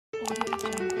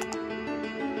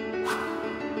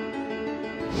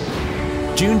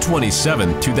June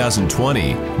 27,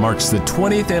 2020 marks the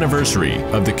 20th anniversary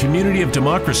of the Community of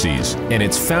Democracies and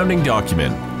its founding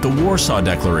document, the Warsaw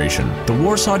Declaration. The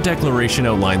Warsaw Declaration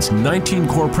outlines 19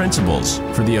 core principles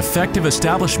for the effective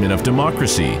establishment of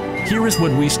democracy. Here is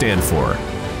what we stand for: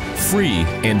 free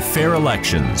and fair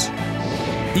elections,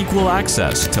 equal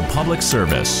access to public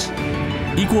service,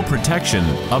 equal protection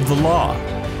of the law,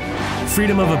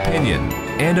 freedom of opinion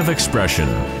and of expression,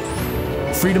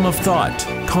 freedom of thought,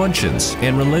 conscience,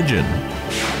 and religion,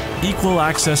 equal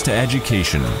access to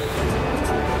education,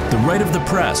 the right of the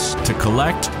press to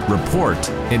collect, report,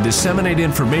 and disseminate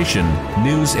information,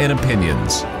 news, and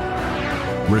opinions,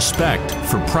 respect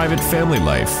for private family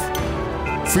life,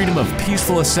 freedom of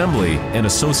peaceful assembly and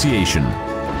association,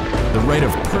 the right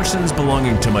of persons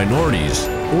belonging to minorities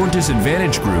or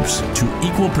disadvantaged groups to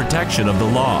equal protection of the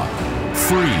law,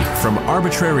 free from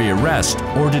arbitrary arrest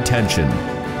or detention,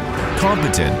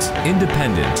 competent,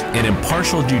 independent, and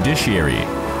impartial judiciary.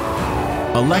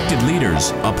 Elected leaders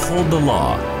uphold the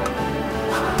law.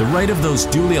 The right of those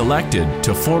duly elected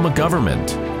to form a government.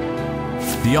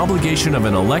 The obligation of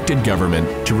an elected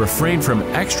government to refrain from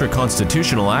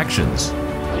extra-constitutional actions.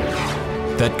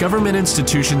 That government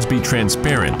institutions be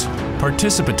transparent,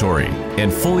 participatory,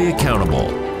 and fully accountable.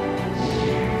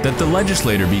 That the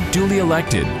legislator be duly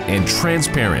elected and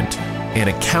transparent and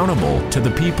accountable to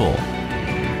the people.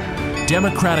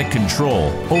 Democratic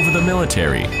control over the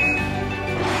military.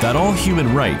 That all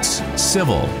human rights,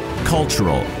 civil,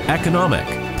 cultural, economic,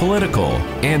 political,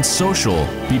 and social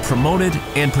be promoted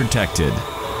and protected.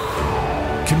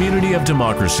 Community of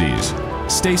Democracies.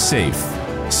 Stay safe.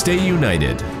 Stay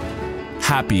united.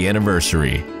 Happy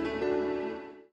anniversary.